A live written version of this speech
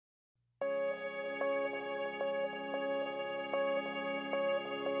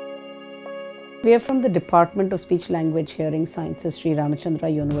We are from the Department of Speech Language Hearing Sciences, Sri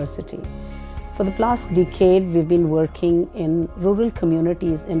Ramachandra University. For the past decade, we've been working in rural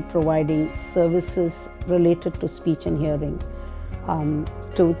communities in providing services related to speech and hearing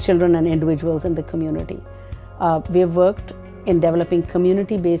to children and individuals in the community. We have worked in developing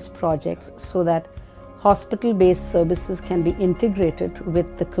community-based projects so that hospital-based services can be integrated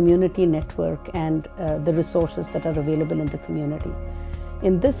with the community network and the resources that are available in the community.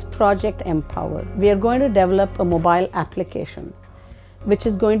 In this project Empower, we are going to develop a mobile application which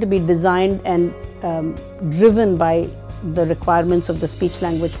is going to be designed and driven by the requirements of the speech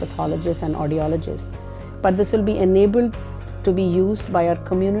language pathologists and audiologists. But this will be enabled to be used by our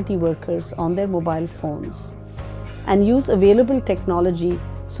community workers on their mobile phones and use available technology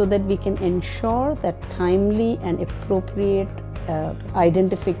so that we can ensure that timely and appropriate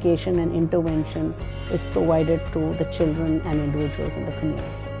identification and intervention is provided to the children and individuals in the community.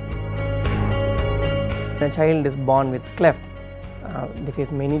 When a child is born with cleft, they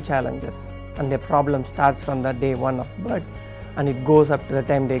face many challenges, and their problem starts from the day one of birth and it goes up to the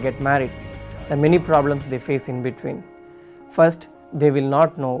time they get married. There are many problems they face in between. First, they will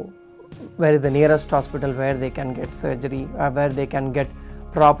not know where is the nearest hospital where they can get surgery or where they can get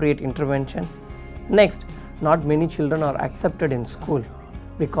appropriate intervention. Next, not many children are accepted in school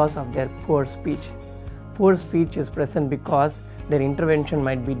because of their poor speech. Poor speech is present because their intervention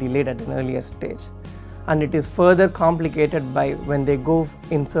might be delayed at an earlier stage. And it is further complicated by when they go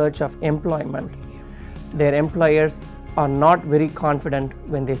in search of employment. Their employers are not very confident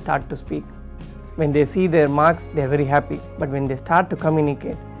when they start to speak. When they see their marks, they are very happy. But when they start to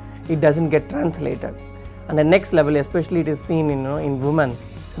communicate, it doesn't get translated. And the next level, especially it is seen in women,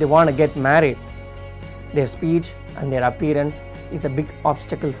 they want to get married. Their speech and their appearance is a big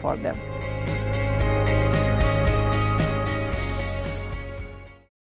obstacle for them.